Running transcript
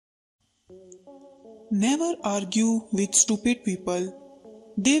Never argue with stupid people.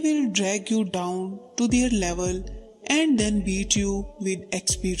 They will drag you down to their level and then beat you with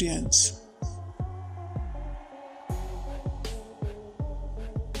experience.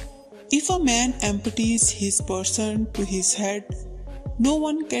 If a man empties his person to his head, no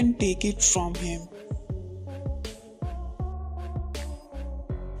one can take it from him.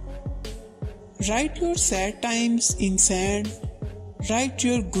 Write your sad times in sand, write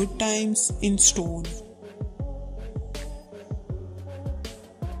your good times in stone.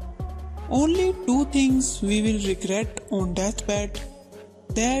 Only two things we will regret on deathbed: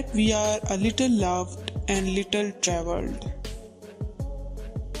 that we are a little loved and little traveled.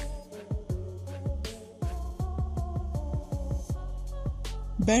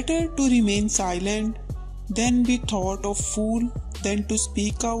 Better to remain silent than be thought of fool than to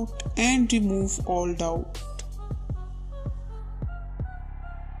speak out and remove all doubt.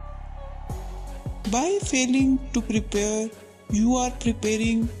 By failing to prepare, you are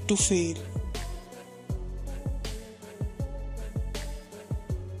preparing to fail.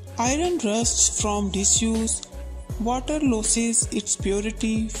 Iron rusts from disuse, water loses its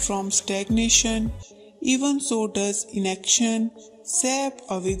purity from stagnation, even so does inaction sap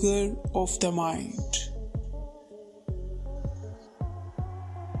a vigor of the mind.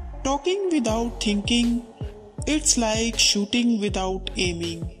 Talking without thinking, it's like shooting without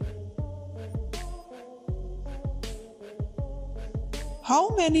aiming.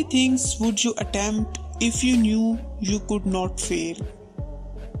 How many things would you attempt if you knew you could not fail?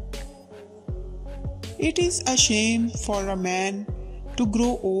 It is a shame for a man to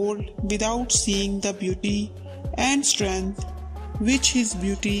grow old without seeing the beauty and strength which his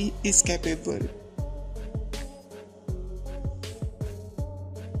beauty is capable.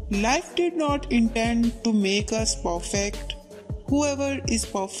 Life did not intend to make us perfect. Whoever is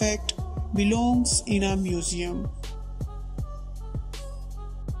perfect belongs in a museum.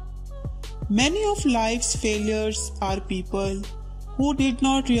 Many of life's failures are people who did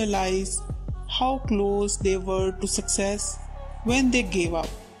not realize how close they were to success when they gave up.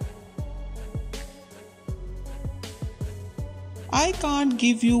 I can't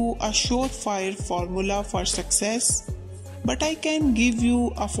give you a surefire formula for success, but I can give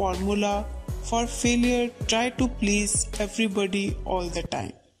you a formula for failure. Try to please everybody all the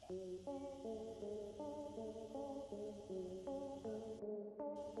time.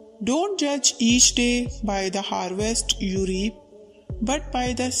 Don't judge each day by the harvest you reap, but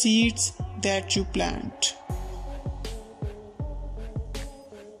by the seeds that you plant.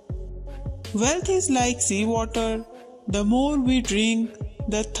 Wealth is like seawater. The more we drink,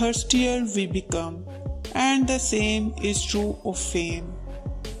 the thirstier we become, and the same is true of fame.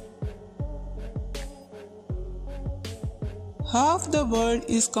 Half the world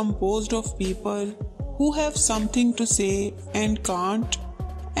is composed of people who have something to say and can't,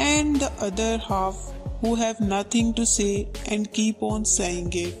 and the other half who have nothing to say and keep on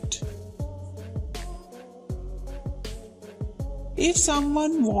saying it. If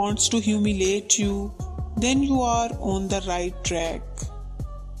someone wants to humiliate you, then you are on the right track.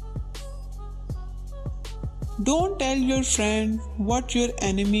 Don't tell your friend what your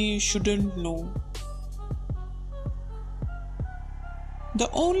enemy shouldn't know. The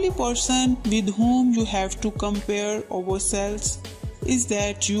only person with whom you have to compare ourselves is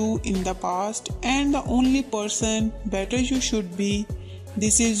that you in the past, and the only person better you should be,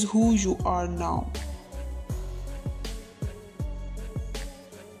 this is who you are now.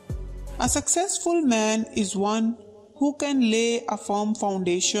 A successful man is one who can lay a firm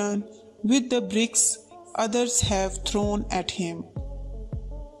foundation with the bricks others have thrown at him.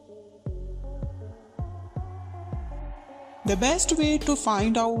 The best way to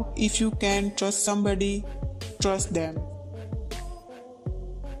find out if you can trust somebody, trust them.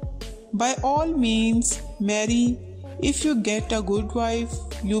 By all means, marry. If you get a good wife,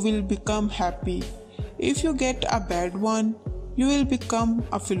 you will become happy. If you get a bad one, you will become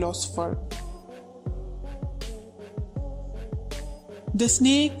a philosopher. The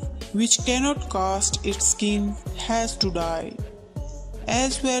snake which cannot cast its skin has to die,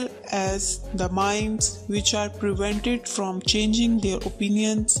 as well as the minds which are prevented from changing their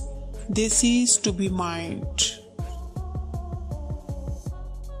opinions, they cease to be mind.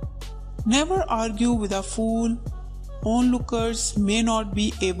 Never argue with a fool. Onlookers may not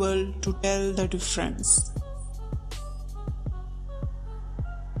be able to tell the difference.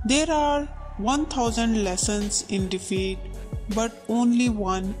 There are 1,000 lessons in defeat, but only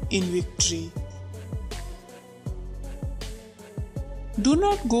one in victory. Do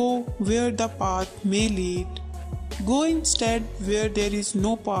not go where the path may lead, Go instead where there is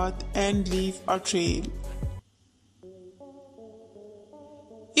no path and leave a trail.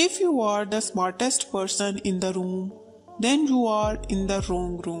 If you are the smartest person in the room, then you are in the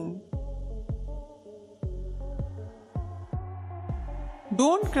wrong room.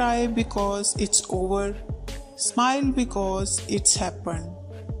 Don't cry because it's over. Smile because it's happened.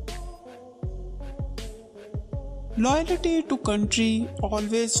 Loyalty to country,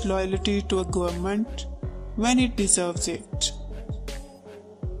 always loyalty to a government when it deserves it.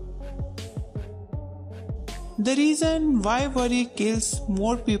 The reason why worry kills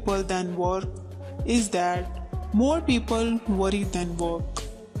more people than work is that more people worry than work.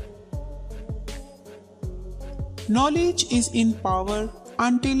 Knowledge is in power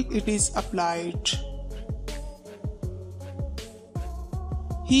until it is applied.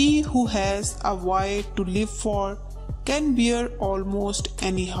 He who has a why to live for can bear almost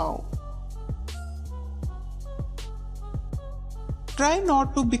anyhow. Try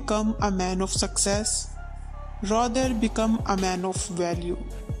not to become a man of success, rather become a man of value.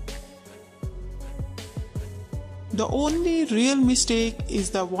 The only real mistake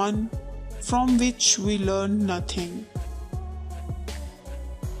is the one from which we learn nothing.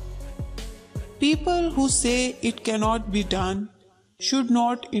 People who say it cannot be done should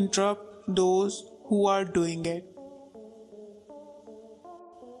not interrupt those who are doing it.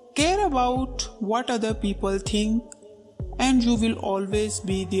 Care about what other people think, and you will always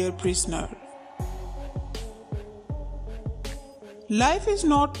be their prisoner. Life is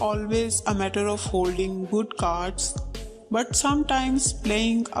not always a matter of holding good cards, but sometimes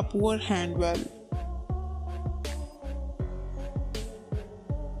playing a poor hand well.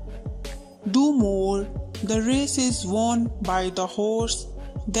 Do more. The race is won by the horse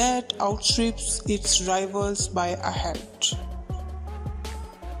that outstrips its rivals by a head.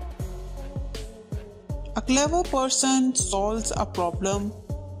 A clever person solves a problem,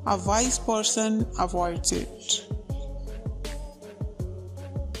 a wise person avoids it.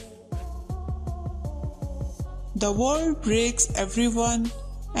 The world breaks everyone,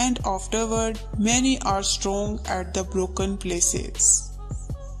 and afterward many are strong at the broken places.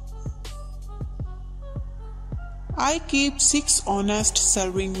 I keep 6 honest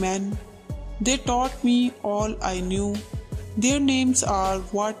serving men. They taught me all I knew. Their names are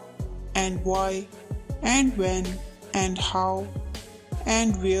what and why and when and how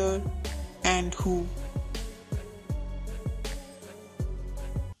and where and who.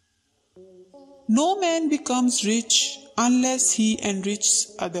 No man becomes rich unless he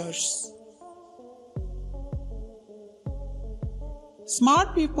enriches others.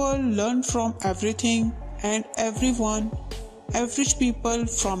 Smart people learn from everything and everyone, average people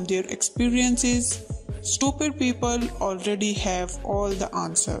from their experiences, stupid people already have all the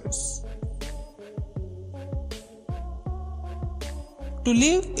answers. To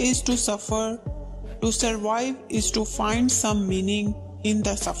live is to suffer, to survive is to find some meaning in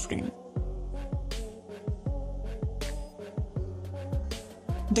the suffering.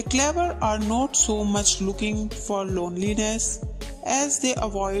 The clever are not so much looking for loneliness as they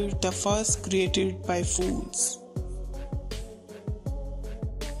avoid the fuss created by fools.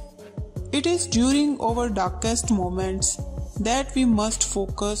 It is during our darkest moments that we must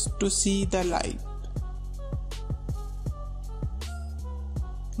focus to see the light.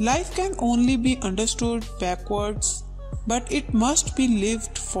 Life can only be understood backwards, but it must be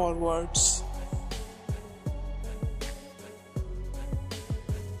lived forwards.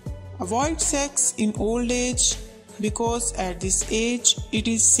 Avoid sex in old age because at this age it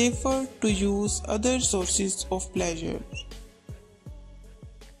is safer to use other sources of pleasure.